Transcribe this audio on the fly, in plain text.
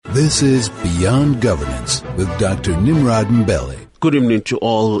This is Beyond Governance with Dr. Nimrod Mbele. Good evening to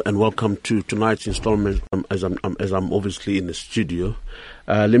all, and welcome to tonight's installment. As I'm obviously in the studio,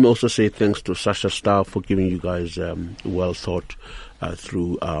 let me also say thanks to Sasha Star for giving you guys well thought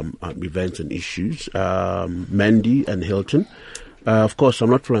through events and issues. Mandy and Hilton. Of course,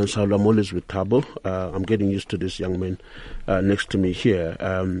 I'm not Florence Howell, I'm always with Thabo. I'm getting used to this young man next to me here.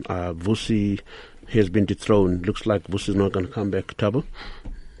 Vusi has been dethroned. Looks like Vusi's not going to come back. Thabo?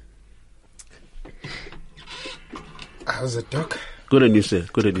 How's it, Doc? Good on you, sir.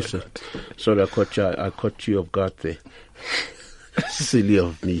 Good on you, sir. Sorry, I caught you off guard there. Silly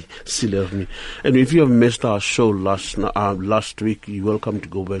of me. And if you have missed our show last week, you're welcome to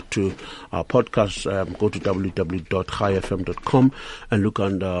go back to our podcast. Go to www.highfm.com and look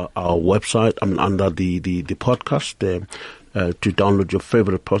under our website. under the podcast to download your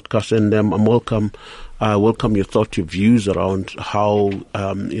favorite podcast. And I welcome your thoughts, your views around how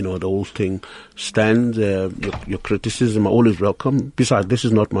the whole thing stands. Your criticism are always welcome. Besides, this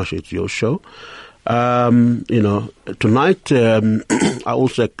is not much; it's your show. Tonight I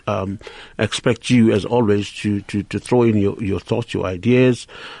also expect you, as always, to throw in your thoughts, your ideas.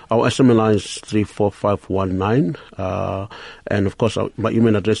 Our SMS line is 34519, and of course my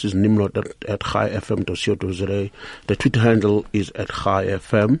email address is nimrod@highfm.co.za. The Twitter handle is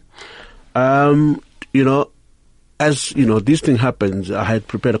 @highfm. As this thing happens, I had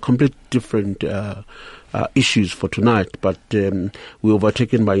prepared a complete different issues for tonight, but we were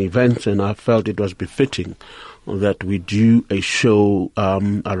overtaken by events, and I felt it was befitting that we do a show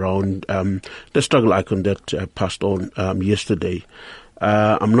around the struggle icon that passed on yesterday.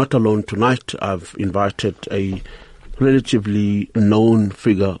 I'm not alone tonight. I've invited a relatively known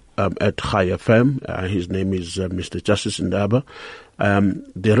figure at High FM. His name is Mr. Justice Ndaba.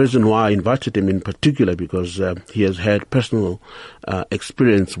 The reason why I invited him in particular because he has had personal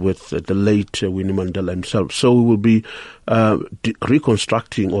experience with the late Winnie Mandela himself. So we will be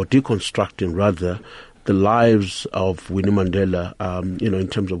reconstructing or deconstructing rather the lives of Winnie Mandela, in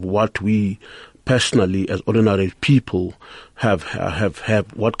terms of what we personally as ordinary people have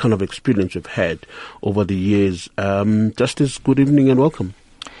what kind of experience we've had over the years. Justice, good evening and welcome.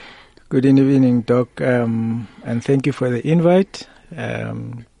 Good evening, Doc, and thank you for the invite.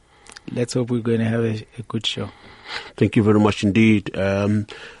 Let's hope we're going to have a good show. Thank you very much indeed,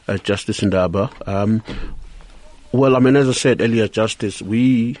 Justice Ndaba. As I said earlier, Justice,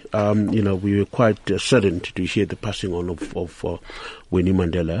 we were quite saddened to hear the passing on of Winnie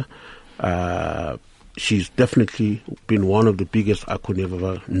Mandela. She's definitely been one of the biggest icons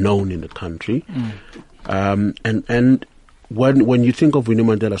ever known in the country. And when you think of Winnie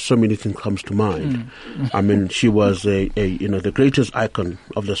Mandela, so many things comes to mind. She was the greatest icon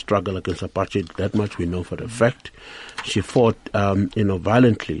of the struggle against apartheid. That much we know for a fact. She fought,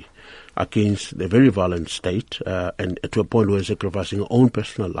 violently against the very violent state, and to a point where sacrificing her own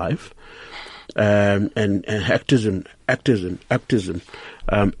personal life, and activism,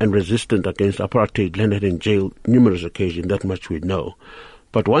 and resistance against apartheid landed in jail numerous occasions. That much we know.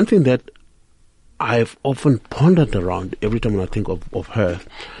 But one thing that I've often pondered around every time I think of her,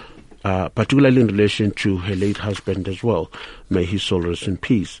 particularly in relation to her late husband as well, may his soul rest in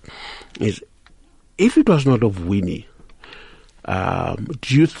peace, is if it was not of Winnie, do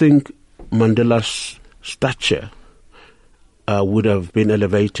you think Mandela's stature would have been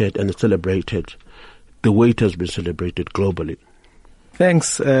elevated and celebrated the way it has been celebrated globally?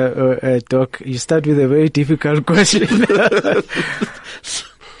 Thanks, Doc. You start with a very difficult question.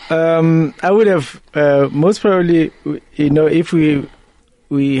 I would have most probably, if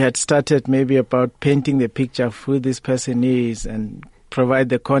we had started maybe about painting the picture of who this person is and provide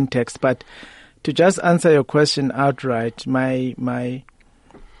the context. But to just answer your question outright, my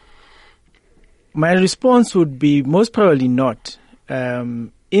response would be most probably not,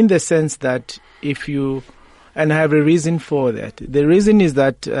 in the sense that and I have a reason for that. The reason is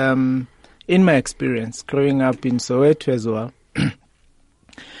that in my experience, growing up in Soweto as well,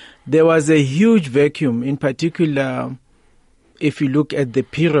 there was a huge vacuum, in particular, if you look at the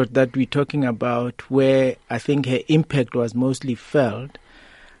period that we're talking about, where I think her impact was mostly felt.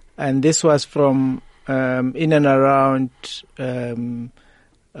 And this was from in and around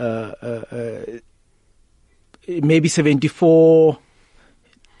maybe 74,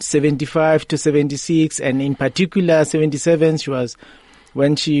 75 to 76, and in particular 77,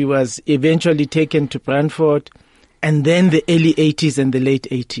 when she was eventually taken to Brantford, and then the early 80s and the late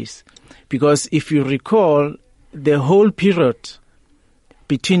 80s. Because if you recall, the whole period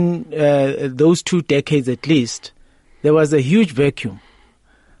between those 2 decades at least, there was a huge vacuum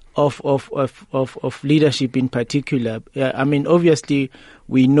of leadership in particular. I mean, obviously,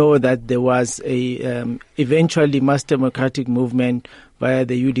 we know that there was a eventually mass democratic movement via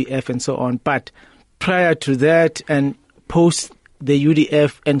the UDF and so on. But prior to that and post the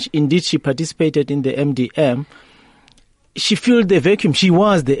UDF, and indeed she participated in the MDM, she filled the vacuum. She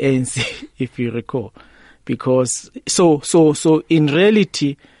was the ANC, if you recall, because so in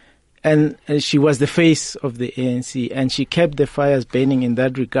reality. And she was the face of the ANC, and she kept the fires burning in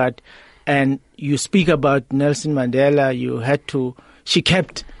that regard. And you speak about Nelson Mandela, she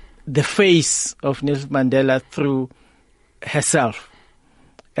kept the face of Nelson Mandela through herself.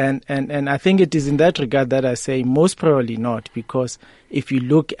 And I think it is in that regard that I say most probably not, because if you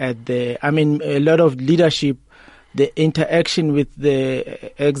look at a lot of leadership, the interaction with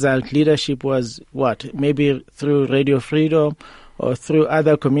the exiled leadership was maybe through Radio Freedom, or through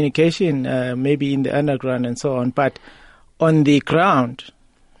other communication, maybe in the underground and so on. But on the ground,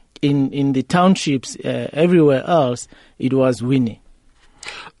 in the townships, everywhere else, it was Winnie.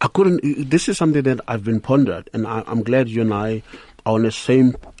 This is something that I've been pondered, and I'm glad you and I are on the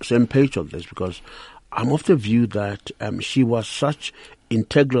same page on this, because I'm of the view that she was such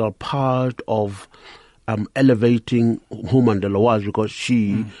integral part of elevating who Mandela was, because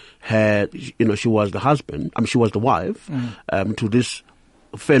she had, she was the husband, she was the wife to this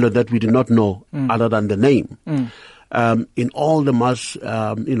fellow that we did not know other than the name. In all the mass,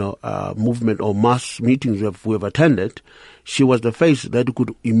 movement or mass meetings we have attended, she was the face that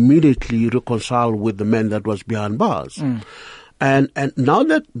could immediately reconcile with the man that was behind bars. And now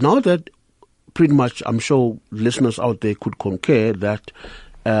that pretty much, I'm sure listeners out there could concur that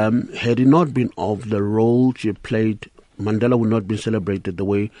had it not been of the role she played, Mandela would not have been celebrated the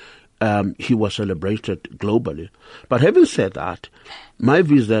way he was celebrated globally. But having said that, my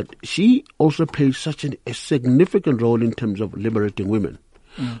view is that she also played such a significant role in terms of liberating women.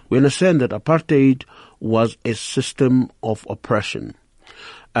 We understand that apartheid was a system of oppression.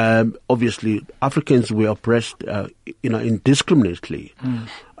 Obviously, Africans were oppressed, indiscriminately.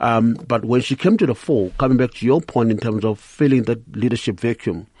 But when she came to the fore, coming back to your point in terms of filling that leadership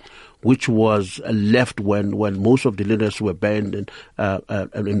vacuum, which was left when most of the leaders were banned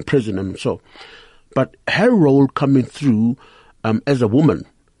and in prison and so. But her role coming through as a woman,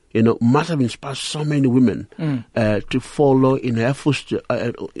 must have inspired so many women to follow in her footsteps,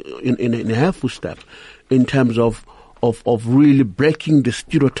 in her footsteps, in terms of really breaking the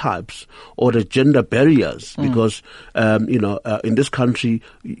stereotypes or the gender barriers, because in this country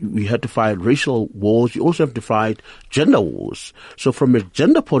we had to fight racial wars. You also have to fight gender wars. So from a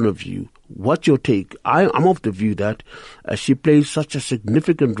gender point of view, what's your take? I'm of the view that she plays such a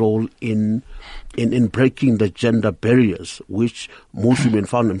significant role in breaking the gender barriers, which most women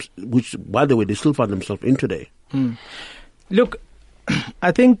which by the way they still find themselves in today. Look,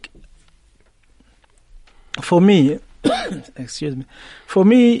 I think for me. Excuse me. For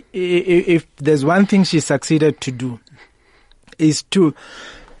me, if there's one thing she succeeded to do, is to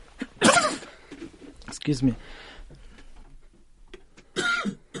excuse me.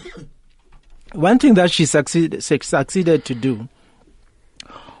 One thing that she succeeded to do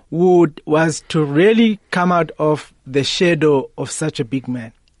was to really come out of the shadow of such a big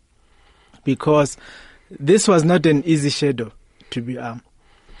man, because this was not an easy shadow to be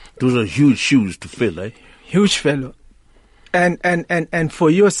Those are huge shoes to fill, eh? Huge fellow. And for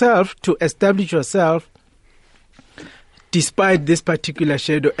yourself to establish yourself despite this particular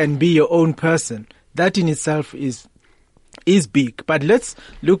shadow and be your own person, that in itself is big. But let's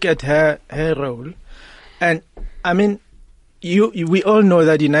look at her role. And I mean, we all know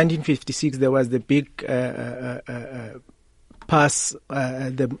that in 1956 there was the big the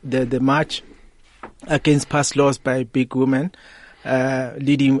march against past laws by big women. Led by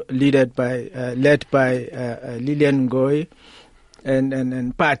Lillian Ngoyi,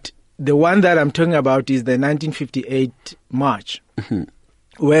 but the one that I'm talking about is the 1958 march,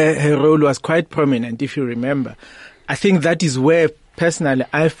 where her role was quite prominent. If you remember, I think that is where personally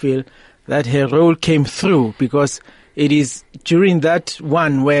I feel that her role came through, because it is during that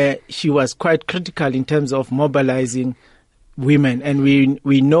one where she was quite critical in terms of mobilizing women, and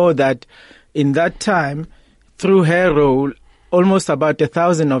we know that in that time, through her role, almost about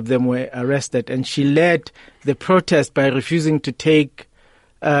 1,000 of them were arrested, and she led the protest by refusing to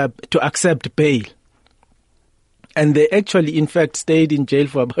accept bail. And they actually, in fact, stayed in jail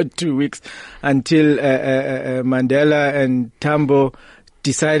for about 2 weeks until Mandela and Tambo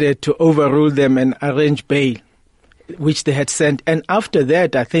decided to overrule them and arrange bail, which they had sent. And after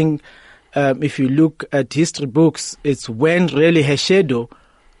that, I think, if you look at history books, it's when really her shadow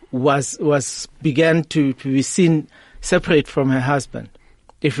began to be seen separate from her husband.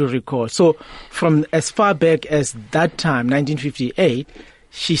 if you recall. So from as far back as that time, 1958,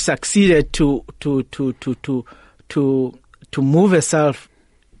 she succeeded to move herself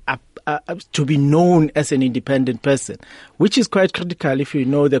up, to be known as an independent person, which is quite critical if you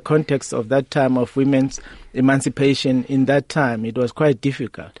know the context of that time of women's emancipation. In that time, it was quite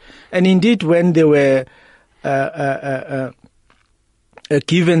difficult. And indeed, when they were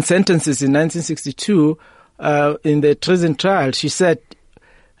given sentences in 1962 in the treason trial, she said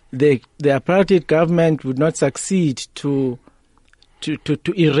the apartheid government would not succeed to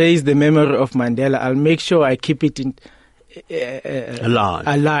erase the memory of Mandela. I'll make sure I keep it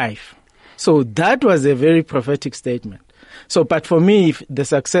alive. So that was a very prophetic statement. So, but for me, the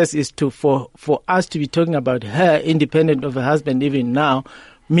success is for us to be talking about her independent of her husband even now,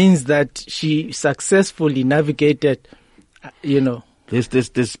 means that she successfully navigated,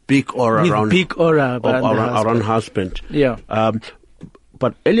 this big aura around husband. Yeah.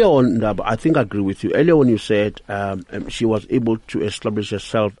 But earlier on, I think I agree with you. Earlier when you said she was able to establish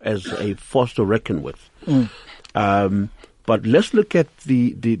herself as a force to reckon with. But let's look at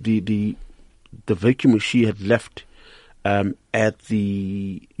the vacuum she had left at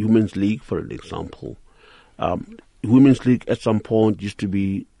the Women's League, for an example. Women's League at some point used to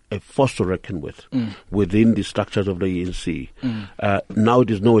be a force to reckon with within the structures of the ANC. Now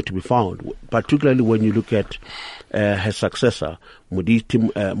it is nowhere to be found, particularly when you look at her successor,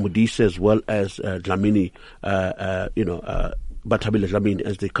 Modise, as well as Dlamini, Batabile Dlamini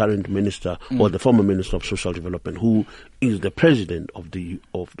as the current minister or the former minister of social development, who is the president of the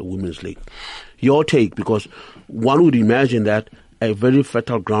Women's League. Your take, because one would imagine that a very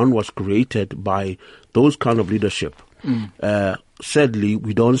fertile ground was created by those kind of leadership. Sadly,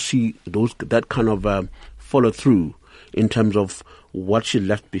 we don't see that kind of follow through in terms of what she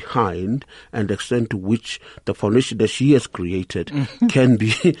left behind and the extent to which the foundation that she has created can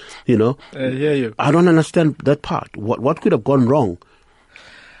be, I hear you. I don't understand that part. What could have gone wrong?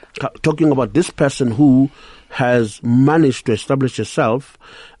 Talking about this person who has managed to establish herself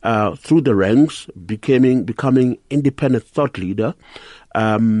through the ranks, becoming independent thought leader,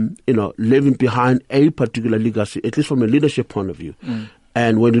 leaving behind a particular legacy, at least from a leadership point of view.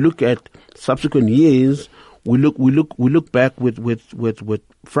 And when you look at subsequent years, we look back with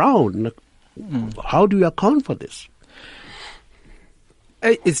frown. Like, how do you account for this?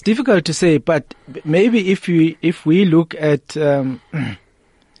 It's difficult to say, but maybe if we look at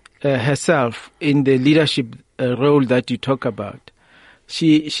herself in the leadership role that you talk about,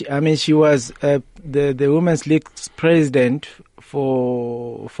 she was the Women's League's president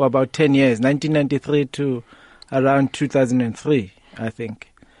for about 10 years, 1993 to around 2003, I think.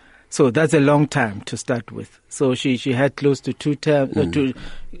 So that's a long time to start with. So she had close to 2 terms,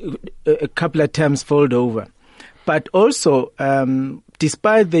 a couple of terms fold over. But also,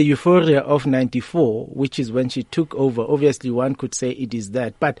 despite the euphoria of 94, which is when she took over, obviously one could say it is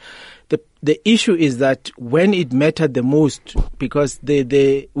that. But the issue is that when it mattered the most, because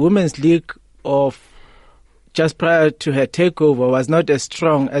the Women's League of just prior to her takeover was not as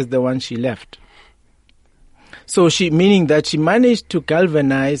strong as the one she left. So meaning that she managed to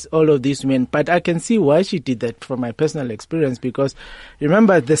galvanize all of these women. But I can see why she did that from my personal experience, because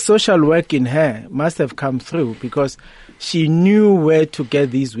remember, the social work in her must have come through, because she knew where to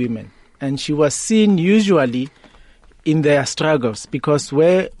get these women. And she was seen usually in their struggles, because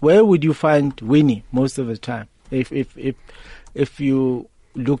where would you find Winnie most of the time? If you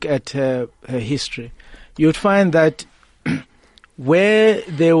look at her history, you'd find that where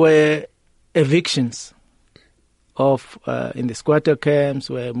there were evictions of in the squatter camps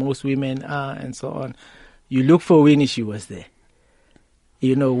where most women are and so on, you look for Winnie, she was there.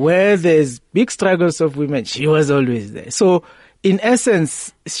 Where there's big struggles of women, she was always there. So in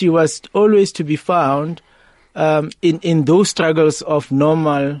essence, she was always to be found in those struggles of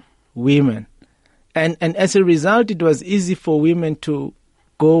normal women. And as a result, it was easy for women to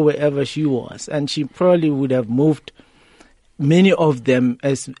go wherever she was. And she probably would have moved many of them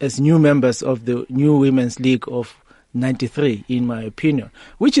as new members of the new Women's League of 93, in my opinion,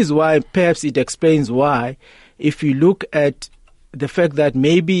 which is why perhaps it explains why, if you look at the fact that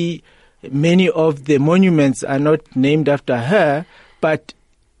maybe many of the monuments are not named after her, but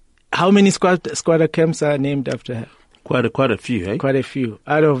how many squatter camps are named after her? Quite a few, eh? Quite a few,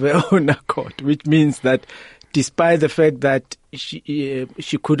 out of her own accord, which means that despite the fact that she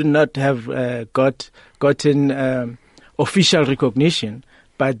could not have gotten official recognition,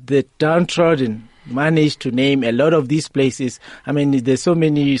 but the downtrodden managed to name a lot of these places. I mean, there's so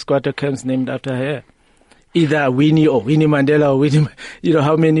many squatter camps named after her. Either Winnie or Winnie Mandela or Winnie,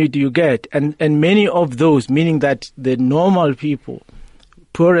 how many do you get? And many of those, meaning that the normal people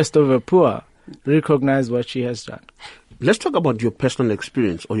poorest of the poor recognize what she has done. Let's talk about your personal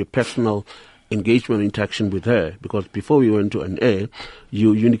experience or your personal engagement, interaction with her, because before we went to an air,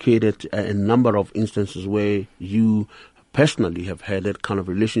 you indicated a number of instances where you personally have had that kind of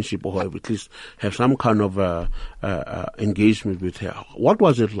relationship, or at least have some kind of engagement with her. What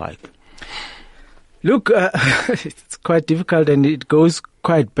was it like? Look, it's quite difficult, and it goes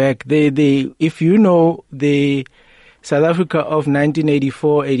quite back. If you know the South Africa of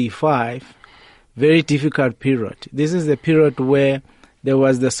 1984-85, very difficult period. This is the period where there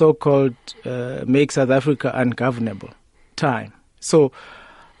was the so-called Make South Africa Ungovernable time. So,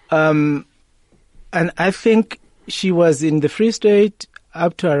 and I think she was in the Free State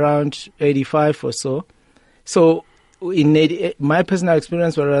up to around 85 or so. So, my personal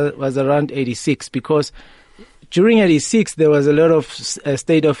experience was around 86, because during 86 there was a lot of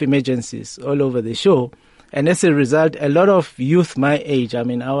state of emergencies all over the show, and as a result, a lot of youth my age, I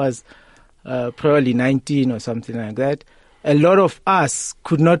mean, I was probably 19 or something like that, a lot of us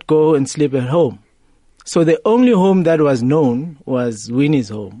could not go and sleep at home. So the only home that was known was Winnie's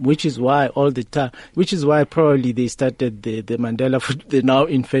home, which is why probably they started the Mandela, the now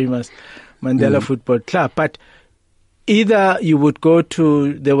infamous Mandela Football Club. But either you would go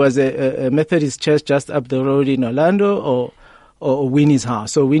to, there was a Methodist church just up the road in Orlando, or Winnie's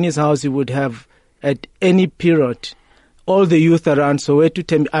house. So Winnie's house, you would have at any period all the youth around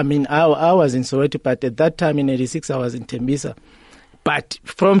Soweto. I was in Soweto, but at that time in 86 I was in Tembisa. But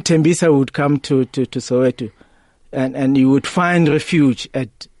from Tembisa we would come to Soweto, and you would find refuge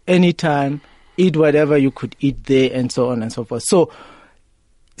at any time, eat whatever you could eat there, and so on and so forth. So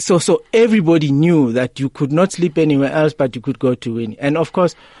everybody knew that you could not sleep anywhere else, but you could go to Winnie. And of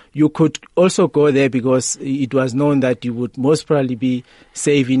course, you could also go there because it was known that you would most probably be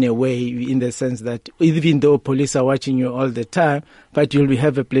safe in a way, in the sense that even though police are watching you all the time, but you'll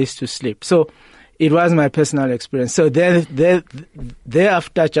have a place to sleep. So it was my personal experience. So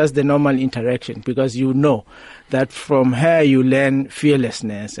thereafter, just the normal interaction, because you know that from her you learn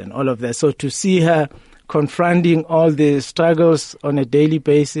fearlessness and all of that. So to see her confronting all the struggles on a daily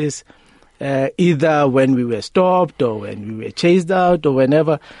basis, either when we were stopped or when we were chased out or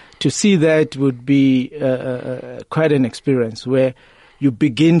whenever, to see that would be quite an experience where you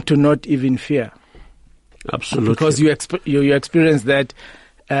begin to not even fear. Absolutely. Because you experience that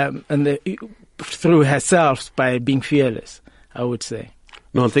through herself by being fearless, I would say.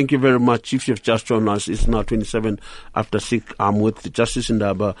 No, thank you very much. If you've just joined us, it's now 27 after 6. I'm with Justice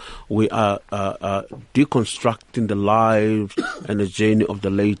Ndaba. We are deconstructing the lives and the journey of the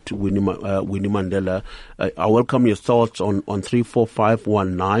late Winnie Mandela. I welcome your thoughts on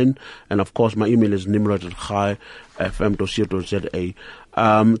 34519. And of course, my email is nimrod@fm.co.za.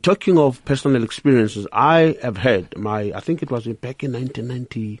 Talking of personal experiences, I have had I think it was back in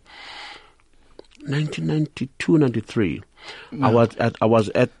 1992, 93. No. I was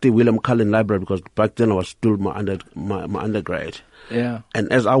at the William Cullen Library, because back then I was still my undergrad. Yeah.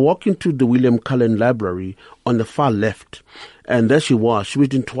 And as I walked into the William Cullen Library on the far left, and there she was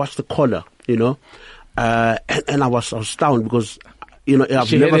waiting towards the corner, and I was astounded because, I've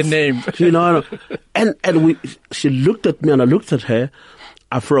she never had a name, and she looked at me and I looked at her.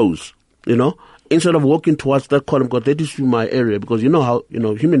 I froze, Instead of walking towards that corner, because that is my area, because you know how,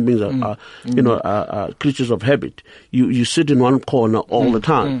 human beings are creatures of habit. You sit in one corner all the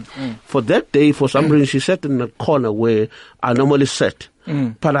time. For that day, for some reason, she sat in the corner where I normally sat.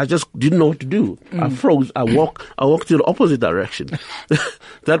 But I just didn't know what to do. I froze. I walked in the opposite direction.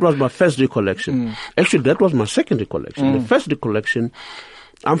 That was my first recollection. Actually, that was my second recollection. The first recollection,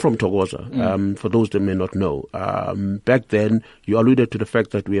 I'm from Thokoza, for those that may not know. Back then, you alluded to the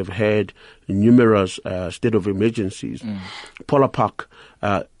fact that we have had numerous state of emergencies. Polar Park,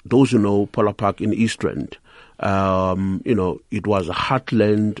 those who know Polar Park in East Rand, it was a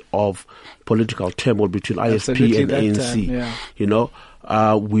heartland of political turmoil between ISP and ANC.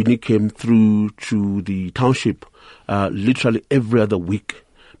 Winnie came through to the township literally every other week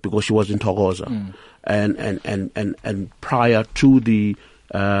because she was in Thokoza. And prior to the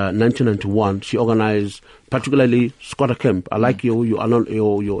 1991, she organized particularly squatter camp. I like your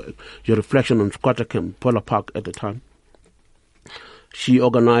reflection on squatter camp, Polar Park at the time. She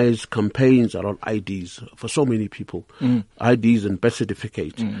organized campaigns around IDs for so many people, IDs and birth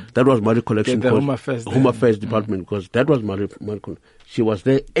certificates. That was my recollection. The Home Affairs Department, because that was my she was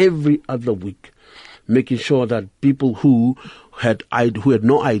there every other week, making sure that people who had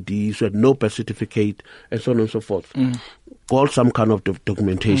no IDs, who had no birth certificate, and so on and so forth, called some kind of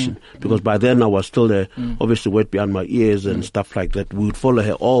documentation, because by then I was still there, obviously wet behind my ears and stuff like that. We would follow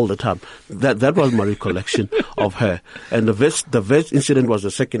her all the time. That was my recollection of her. And the vest incident was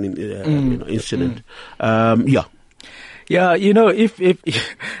the second incident. Yeah. Yeah, if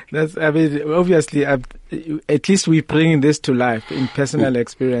that's, I mean, obviously, at least we bring this to life in personal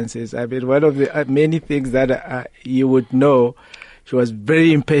experiences. I mean, one of the many things that you would know, she was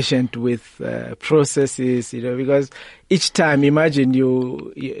very impatient with processes, because each time, imagine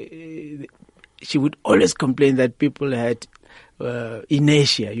she would always complain that people had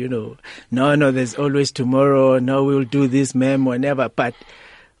inertia, no, there's always tomorrow, no, we'll do this, ma'am, whenever. But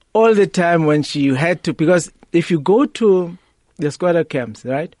all the time when she had to, because if you go to the squatter camps,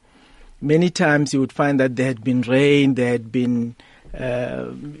 right, many times you would find that there had been rain, there had been,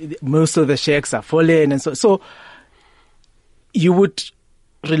 most of the shacks are fallen, and so you would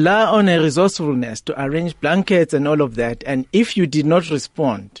rely on a resourcefulness to arrange blankets and all of that. And if you did not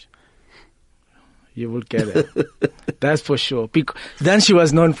respond, you would get it. That's for sure. Then she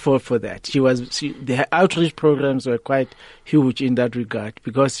was known for that. The outreach programs were quite huge in that regard,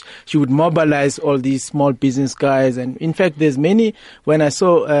 because she would mobilize all these small business guys. And in fact, there's many. When I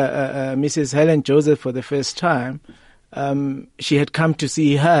saw Mrs. Helen Joseph for the first time, she had come to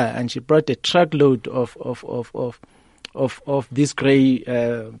see her, and she brought a truckload of these grey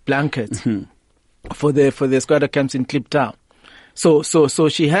blankets for the squatter camps in Kliptown. So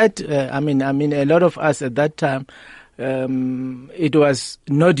she had, I mean, a lot of us at that time, it was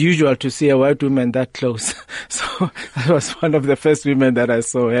not usual to see a white woman that close. So that was one of the first women that I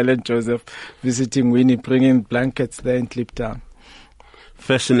saw, Helen Joseph, visiting Winnie, bringing blankets there in Kliptown.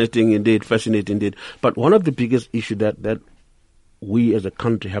 Fascinating indeed. But one of the biggest issues that we as a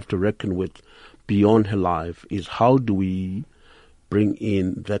country have to reckon with beyond her life is, how do we bring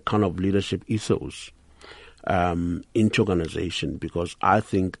in that kind of leadership ethos into organization? Because I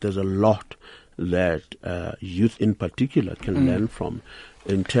think there's a lot that youth in particular can learn from,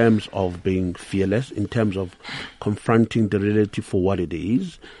 in terms of being fearless, in terms of confronting the reality for what it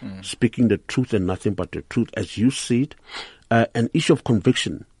is, speaking the truth and nothing but the truth as you see it, an issue of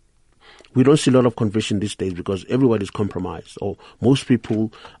conviction. We don't see a lot of conviction these days because everybody's compromised, or most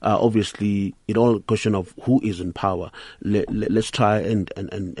people, obviously, it all a question of who is in power. Let's try and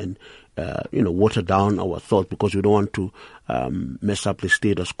water down our thoughts because we don't want to mess up the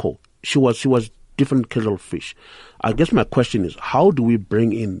status quo. She was different kettle of fish. I guess my question is, how do we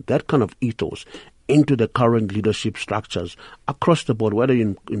bring in that kind of ethos into the current leadership structures across the board, whether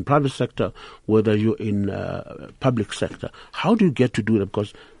you're in private sector, whether you're in public sector? How do you get to do that?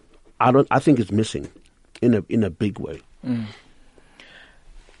 Because I think it's missing in a big way.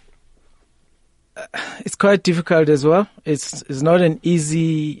 It's quite difficult as well. It's not an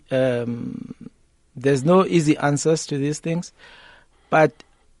easy. There's no easy answers to these things, but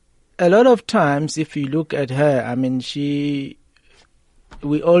a lot of times, if you look at her, I mean, we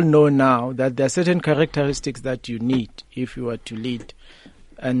all know now that there are certain characteristics that you need if you are to lead,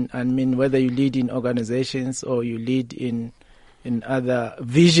 and I mean, whether you lead in organizations or you lead in other,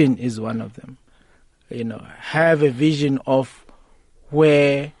 vision is one of them. Have a vision of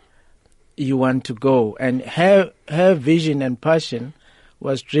where you want to go, and her vision and passion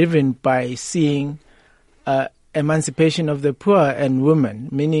was driven by seeing emancipation of the poor and women,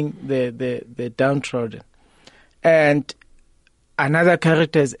 meaning the downtrodden. And another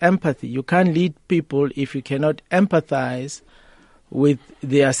character is empathy. You can't lead people if you cannot empathize with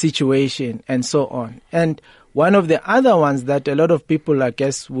their situation and so on. And one of the other ones that a lot of people, I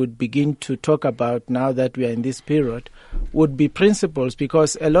guess, would begin to talk about now that we are in this period would be principles,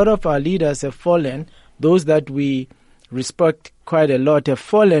 because a lot of our leaders have fallen, those that we respect quite a lot have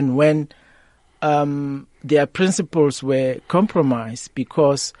fallen when their principles were compromised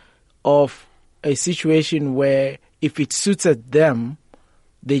because of a situation where if it suited them,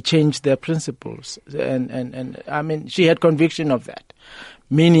 they changed their principles. And I mean, she had conviction of that,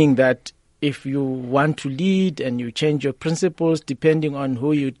 meaning that if you want to lead and you change your principles depending on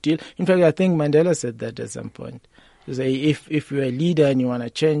who you deal. In fact, I think Mandela said that at some point. To say if you're a leader and you want to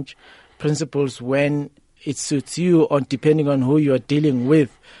change principles when it suits you, or depending on who you are dealing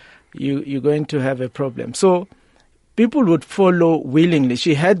with, you're going to have a problem. So people would follow willingly.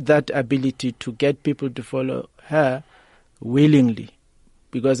 She had that ability to get people to follow her willingly,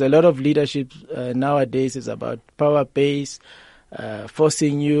 because a lot of leadership nowadays is about power base,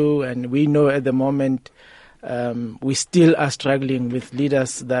 forcing you, and we know at the moment we still are struggling with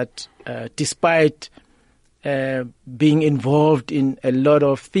leaders that despite being involved in a lot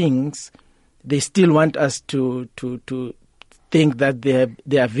of things, they still want us to think that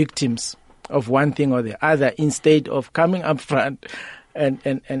they are victims of one thing or the other, instead of coming up front and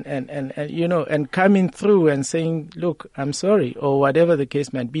coming through and saying, look, I'm sorry, or whatever the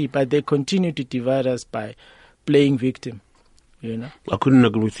case might be. But they continue to divide us by playing victim. I couldn't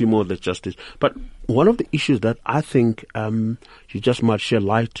agree with you more, that Justice. But one of the issues that I think you just might share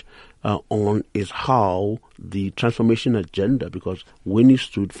light on is how the transformation agenda, because Winnie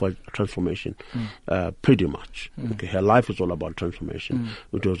stood for transformation pretty much. Okay, her life is all about transformation.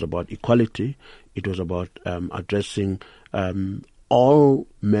 It was about equality. It was about addressing all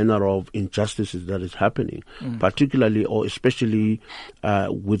manner of injustices that is happening, particularly or especially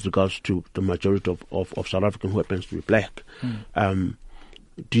with regards to the majority of South African who happens to be black.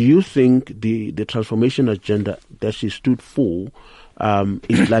 Do you think the transformation agenda that she stood for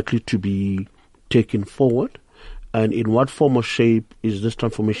is likely to be taken forward? And in what form or shape is this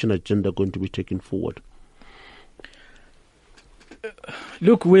transformation agenda going to be taken forward?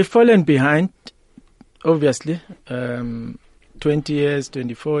 Look, we've fallen behind, obviously. 20 years,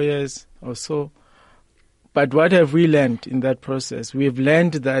 24 years or so. But what have we learned in that process? We've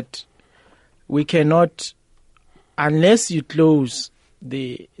learned that we cannot, unless you close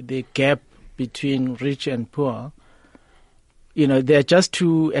the gap between rich and poor, they're just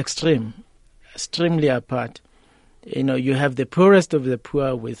too extremely apart. You have the poorest of the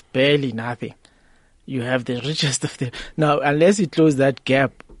poor with barely nothing. You have the richest of them. Now, unless you close that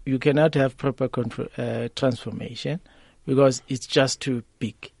gap, you cannot have proper transformation, because it's just too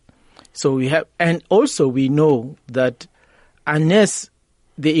big. So and also we know that unless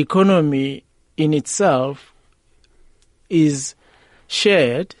the economy in itself is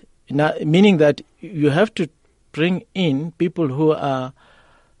shared, meaning that you have to bring in people who are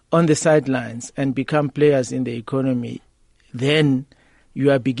on the sidelines and become players in the economy, then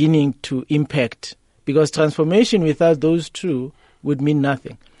you are beginning to impact. Because transformation without those two would mean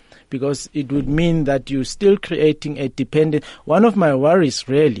nothing. Because it would mean that you're still creating a dependent. One of my worries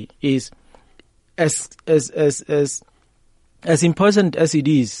really is as important as it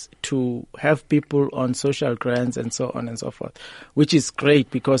is to have people on social grants and so on and so forth, which is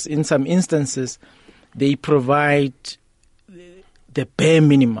great because in some instances they provide the bare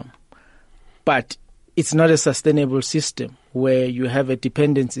minimum, but it's not a sustainable system where you have a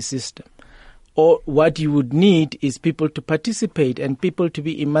dependency system. Or what you would need is people to participate and people to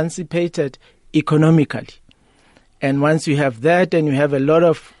be emancipated economically. And once you have that and you have a lot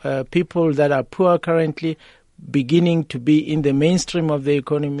of people that are poor currently beginning to be in the mainstream of the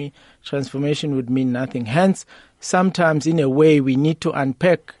economy, transformation would mean nothing. Hence, sometimes in a way we need to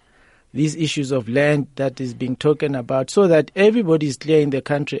unpack these issues of land that is being talked about so that everybody is clear in the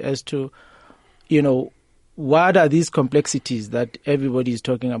country as to, what are these complexities that everybody is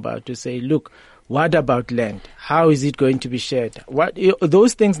talking about, to say, look, what about land? How is it going to be shared?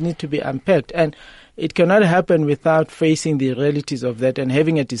 Those things need to be unpacked. And it cannot happen without facing the realities of that and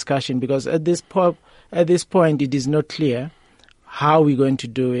having a discussion, because at this point it is not clear how we're going to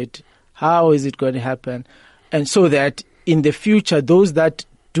do it, how is it going to happen, and so that in the future those that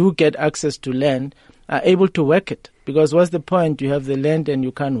do get access to land are able to work it. Because what's the point? You have the land and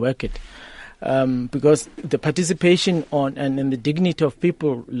you can't work it. Because the participation and the dignity of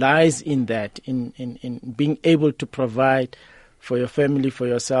people lies in that, in being able to provide for your family, for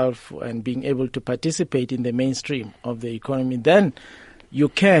yourself, and being able to participate in the mainstream of the economy. Then you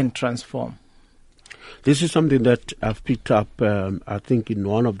can transform. This is something that I've picked up, I think, in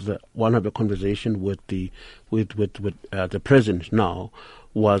one of the conversation with the president now,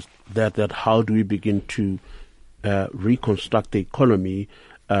 was that how do we begin to reconstruct the economy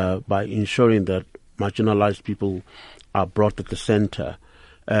by ensuring that marginalized people are brought at the center.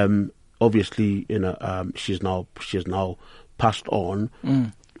 Obviously, she's now passed on.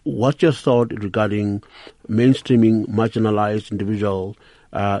 What's your thought regarding mainstreaming marginalized individual?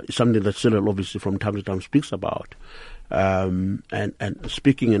 Something that Cyril obviously from time to time speaks about. And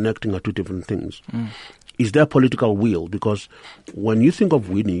speaking and acting are two different things. Is there political will? Because when you think of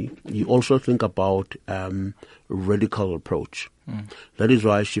Winnie, you also think about radical approach. That is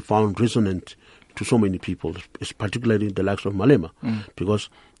why she found resonant to so many people, particularly the likes of Malema, because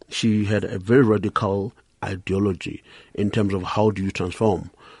she had a very radical ideology in terms of how do you transform,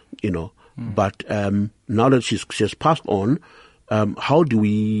 But now that she has passed on, how do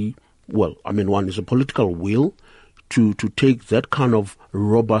we? Well, one is a political will to take that kind of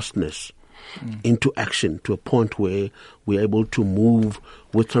robustness into action to a point where we're able to move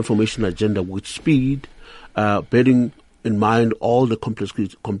with transformation agenda with speed, bearing in mind all the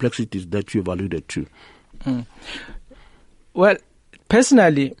complexities that you've alluded to. Well,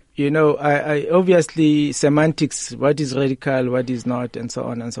 personally, I obviously semantics, what is radical, what is not, and so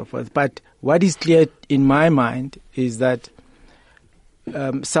on and so forth. But what is clear in my mind is that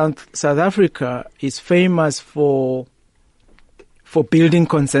South Africa is famous for building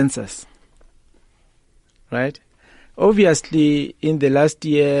consensus, right? Obviously, in the last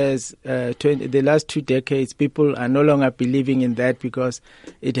years, the last 2 decades, people are no longer believing in that because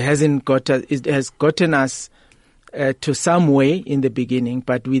it has gotten us to some way in the beginning,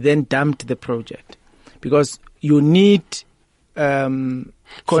 but we then dumped the project because you need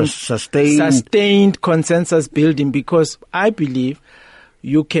sustained consensus building, because I believe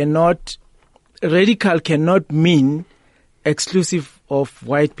radical cannot mean exclusive of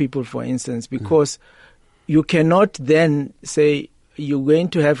white people, for instance, because you cannot then say you're going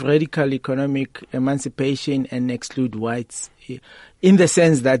to have radical economic emancipation and exclude whites, in the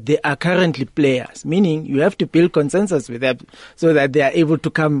sense that they are currently players, meaning you have to build consensus with them so that they are able to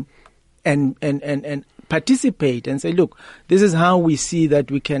come and participate and say, look, this is how we see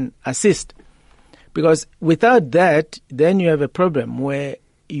that we can assist. Because without that, then you have a problem where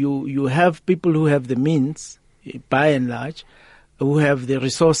you have people who have the means, by and large, who have the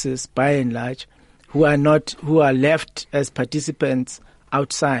resources, by and large, who are left as participants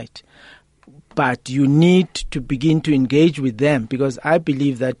outside. But you need to begin to engage with them, because I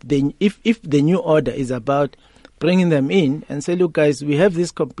believe that if the new order is about bringing them in and say, look, guys, we have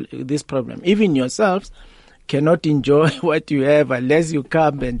this problem. Even yourselves cannot enjoy what you have unless you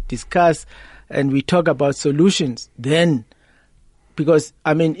come and discuss and we talk about solutions. Then, because,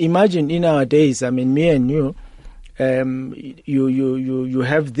 imagine in our days, me and you, you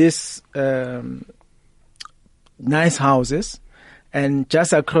have this nice houses, and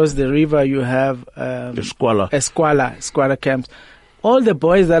just across the river you have squalor camps. All the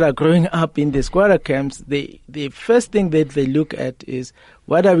boys that are growing up in the squalor camps, the first thing that they look at is,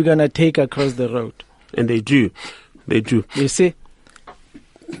 what are we going to take across the road? And they do. You see?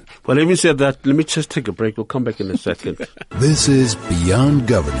 Well, let me say that. Let me just take a break. We'll come back in a second. This is Beyond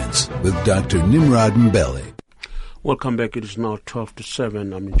Governance with Dr. Nimrod Mbele. Welcome back. It is now 12 to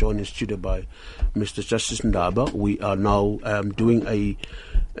 7. I'm joined in studio by Mr. Justice Ndaba. We are now doing a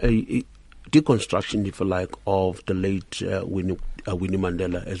deconstruction, if you like, of the late Winnie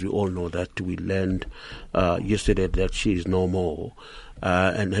Mandela. As we all know, that we learned yesterday that she is no more.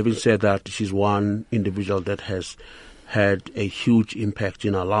 And having said that, she's one individual that has had a huge impact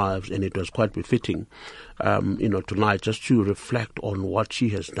in our lives, and it was quite befitting, tonight, just to reflect on what she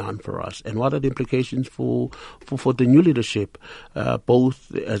has done for us and what are the implications for the new leadership,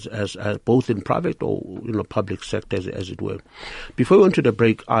 both as both in private or public sector, as it were. Before we went to the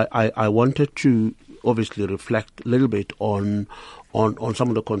break, I wanted to obviously reflect a little bit on some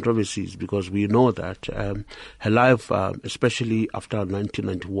of the controversies, because we know that her life, especially after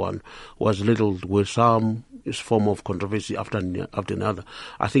 1991, was riddled with some form of controversy after another.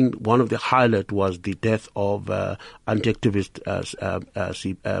 I think one of the highlights was the death of anti-activist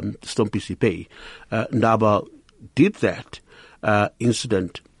Stompie Sipe. Ndaba, did that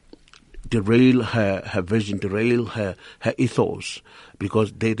incident derail her vision, derail her ethos?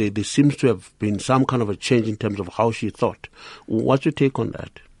 Because there seems to have been some kind of a change in terms of how she thought. What's your take on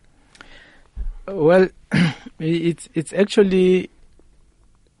that? Well, it's actually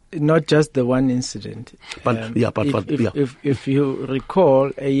not just the one incident. But if you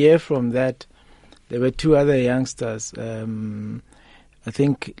recall, a year from that, there were 2 other youngsters. I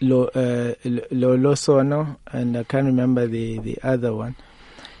think Lolo Sono, and I can't remember the other one.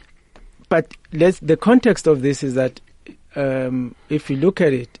 But the context of this is that if you look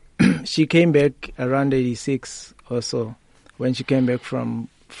at it, she came back around 86 or so, when she came back from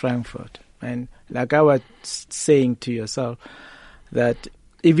Frankfurt. And like I was saying to yourself, that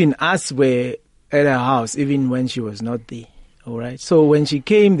even us were at her house, even when she was not there. All right. So when she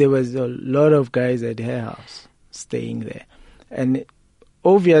came, there was a lot of guys at her house staying there. And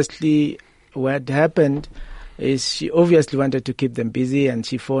obviously what happened is she obviously wanted to keep them busy, and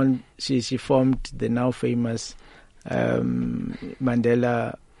she formed the now famous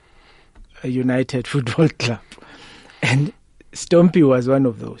Mandela United Football Club. And Stompie was one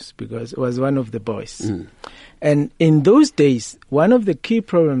of those, because it was one of the boys. And in those days, one of the key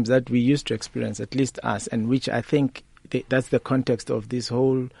problems that we used to experience, at least us, and which I think that's the context of this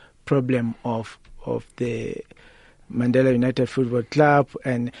whole problem of the Mandela United Football Club,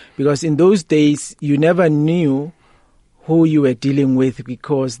 and because in those days you never knew who you were dealing with,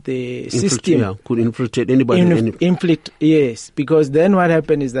 because the system could infiltrate anybody. Yes, because then what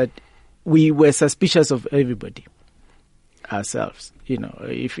happened is that we were suspicious of everybody ourselves.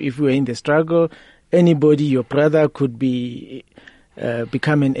 If we were in the struggle, anybody, your brother could be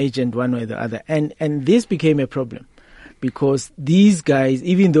become an agent one way or the other. And this became a problem because these guys,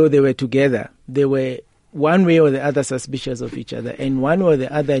 even though they were together, they were one way or the other suspicious of each other, and one way or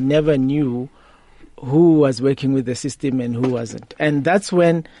the other never knew who was working with the system and who wasn't. And that's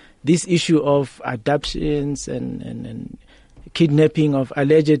when this issue of abductions and kidnapping of,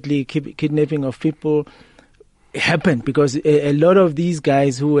 allegedly kidnapping of people happened, because a lot of these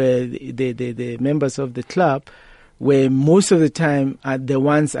guys who were the members of the club were most of the time the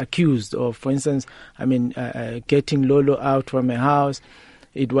ones accused of, for instance, getting Lolo out from a house.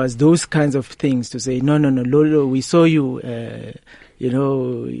 It was those kinds of things to say, no, Lolo, we saw you,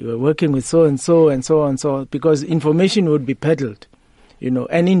 you were working with so and so and so and so, because information would be peddled,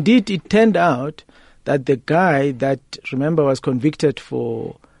 And indeed, it turned out that the guy that, remember, was convicted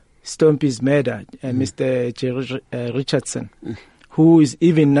for Stompie's murder, Mr. Jerry Richardson, who is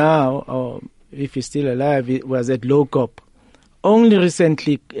even now, or if he's still alive, was at low cop, only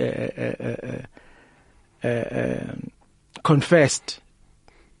recently confessed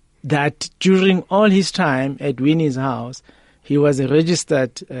that during all his time at Winnie's house, he was a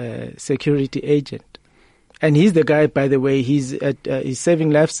registered security agent. And he's the guy, by the way, he's serving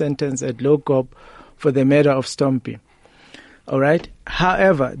life sentence at low cop for the murder of Stompie. All right.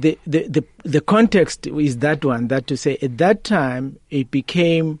 However, the context is that one, that to say at that time it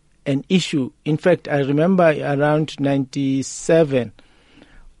became an issue. In fact, I remember around 97,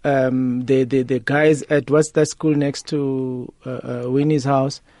 the guys at, what's that school next to Winnie's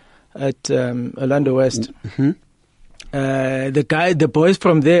house at Orlando West? Mm-hmm. The boys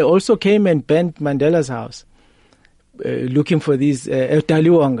from there also came and burned Mandela's house, looking for these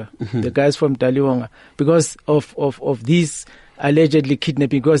Taliwonga, the guys from Taliwonga, because of these allegedly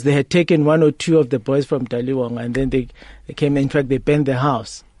kidnapping, because they had taken one or two of the boys from Taliwonga, and then they came. In fact, they burned the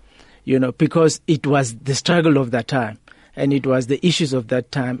house, because it was the struggle of that time, and it was the issues of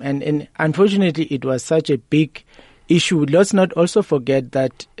that time, and unfortunately, it was such a big issue. Let's not also forget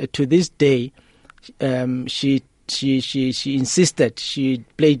that to this day, she insisted she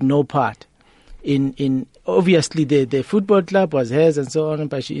played no part in obviously the football club was hers and so on,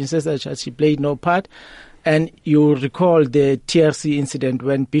 but she insisted that she played no part. And you recall the TRC incident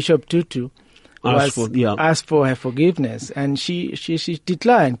when Bishop Tutu asked for her forgiveness, and she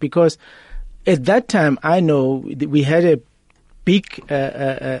declined, because at that time I know we had a big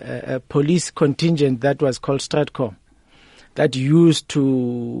police contingent that was called Stratcom, that used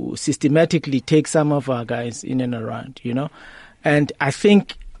to systematically take some of our guys in and around, And I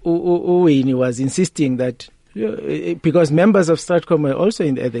think Uwini was insisting that, because members of Stratcom were also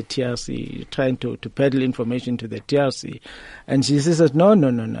at the TRC trying to peddle information to the TRC. And she says, no,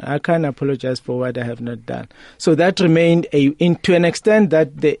 I can't apologize for what I have not done. So that remained to an extent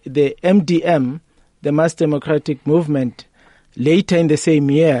that the MDM, the Mass Democratic Movement, later in the same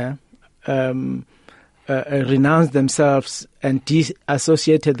year, renounced themselves and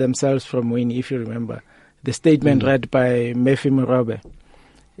disassociated themselves from Winnie, if you remember. The statement read by Murphy Murobe.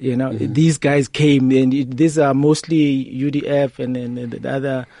 These guys came, and these are mostly UDF and the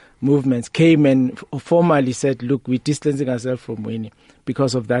other movements, came and formally said, look, we're distancing ourselves from Winnie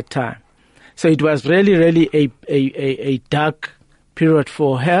because of that time. So it was really, really a dark period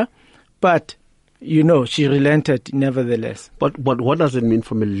for her, but she relented nevertheless. But what does it mean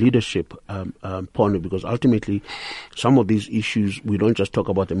from a leadership point of view? Because ultimately, some of these issues, we don't just talk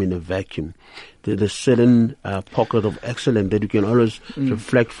about them in a vacuum. There's a certain pocket of excellence that you can always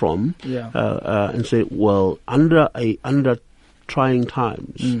reflect from and say, well, under trying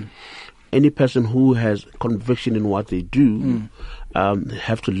times, any person who has conviction in what they do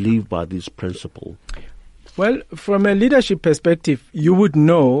have to live by this principle. Well, from a leadership perspective, you would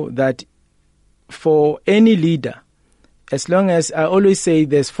know that for any leader, as long as, I always say,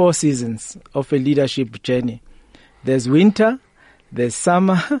 there's 4 seasons of a leadership journey. There's winter, there's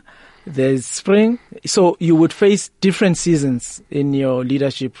summer, there's spring. So you would face different seasons in your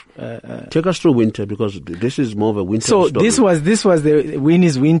leadership. Take us through winter, because this is more of a winter story. So this was the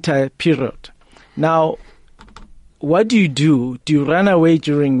Winnie's winter period. Now, what do? Do you run away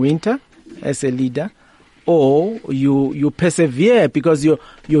during winter as a leader? Or you persevere, because your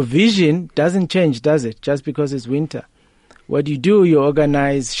vision doesn't change, does it? Just because it's winter. What do? You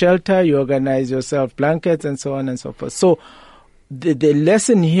organize shelter, you organize yourself blankets, and so on and so forth. So the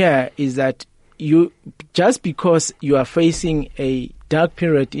lesson here is that just because you are facing a dark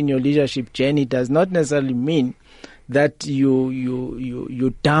period in your leadership journey does not necessarily mean that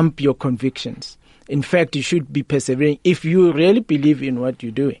you dump your convictions. In fact, you should be persevering if you really believe in what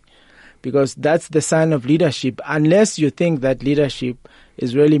you're doing. Because that's the sign of leadership, unless you think that leadership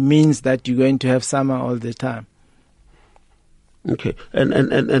really means that you're going to have summer all the time. Okay, and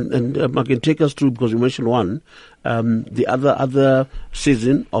I can take us through, because you mentioned one, the other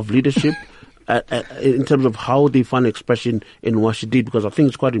season of leadership, in terms of how they find expression in what she did, because I think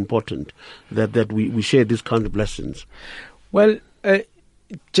it's quite important that we share these kind of lessons. Well,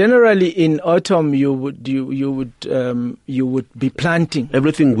 generally in autumn you would be planting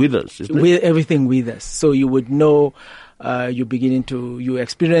everything with us, isn't it? Everything with us. So you would know. You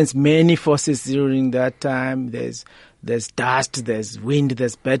experience many forces during that time. There's dust, there's wind,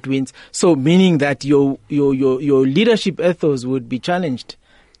 there's bad winds. So meaning that your leadership ethos would be challenged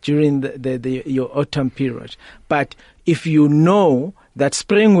during your autumn period. But if you know that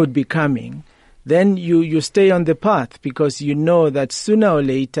spring would be coming, then you stay on the path, because you know that sooner or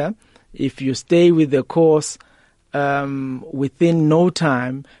later, if you stay with the course, within no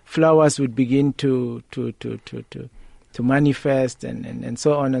time, flowers would begin to manifest and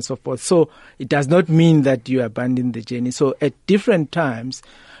so on and so forth. So it does not mean that you abandon the journey. So at different times,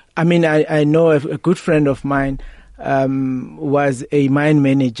 I mean, I know a good friend of mine was a mine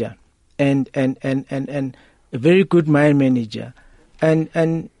manager and a very good mine manager.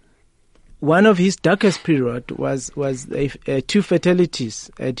 And one of his darkest period was two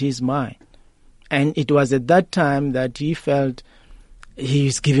fatalities at his mine. And it was at that time that he felt he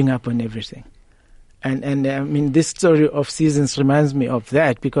was giving up on everything. And I mean, this story of seasons reminds me of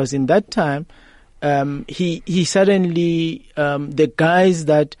that, because in that time, he suddenly, the guys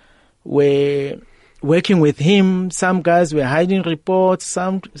that were working with him, some guys were hiding reports,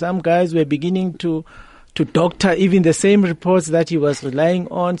 some guys were beginning to doctor even the same reports that he was relying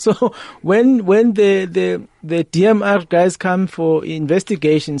on. So when the DMR guys come for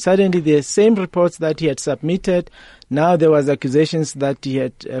investigation, suddenly the same reports that he had submitted, now there was accusations that he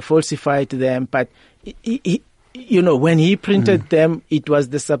had falsified them. But he, when he printed them, it was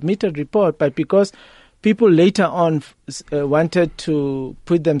the submitted report. But because people later on wanted to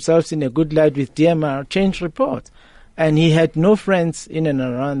put themselves in a good light with DMR, changed reports, and he had no friends in and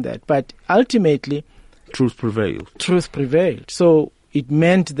around that. But ultimately, truth prevailed. So it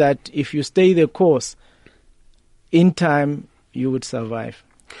meant that if you stay the course, in time you would survive.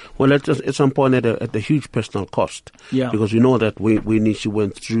 Well, at some point at a huge personal cost. Yeah. Because you know that when she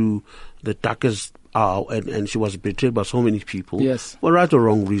went through the darkest hour and she was betrayed by so many people. Yes. For right or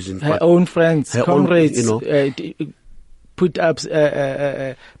wrong reasons. Her own friends, comrades, put up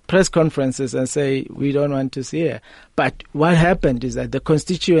press conferences and say, we don't want to see her. But what happened is that the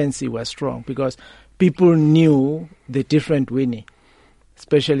constituency was strong, because people knew the different Winnie,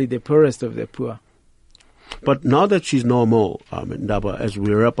 especially the poorest of the poor. But now that she's no more, Ndaba, as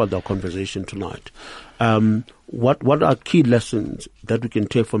we wrap up our conversation tonight, what are key lessons that we can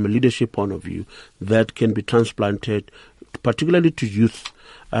take from a leadership point of view that can be transplanted, particularly to youth,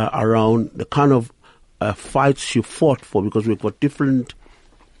 around the kind of fights she fought for? Because we've got different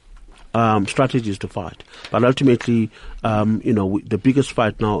strategies to fight. But ultimately, the biggest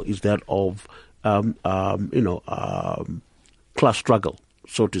fight now is that of class struggle,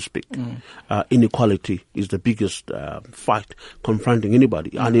 so to speak. Inequality is the biggest fight confronting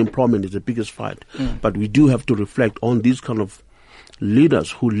anybody. Unemployment is the biggest fight. But we do have to reflect on these kind of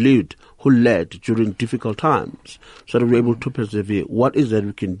leaders who led during difficult times, so that we're able to persevere. What is that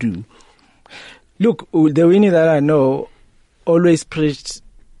we can do? Look, the Winnie that I know always preached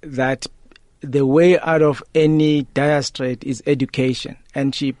that the way out of any dire strait is education.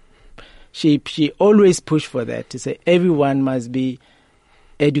 And she always pushed for that, to say everyone must be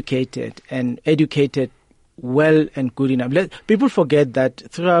educated, and educated well and good enough. People forget that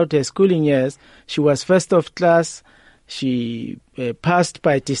throughout her schooling years, she was first of class. She passed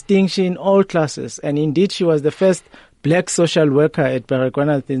by distinction all classes, and indeed she was the first black social worker at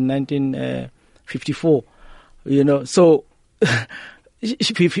Baragwanath in 1954. So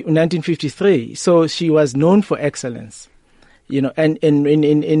 1953. So she was known for excellence. And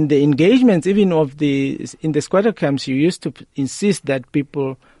in the engagements, even in the squatter camps, you used to insist that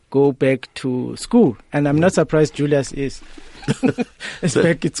people go back to school. And I'm not surprised Julius is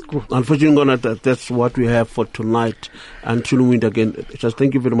back at school. Unfortunately, that's what we have for tonight. Until we meet again, just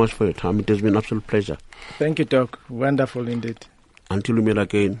thank you very much for your time. It has been an absolute pleasure. Thank you, Doc. Wonderful indeed. Until we meet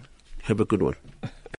again, have a good one.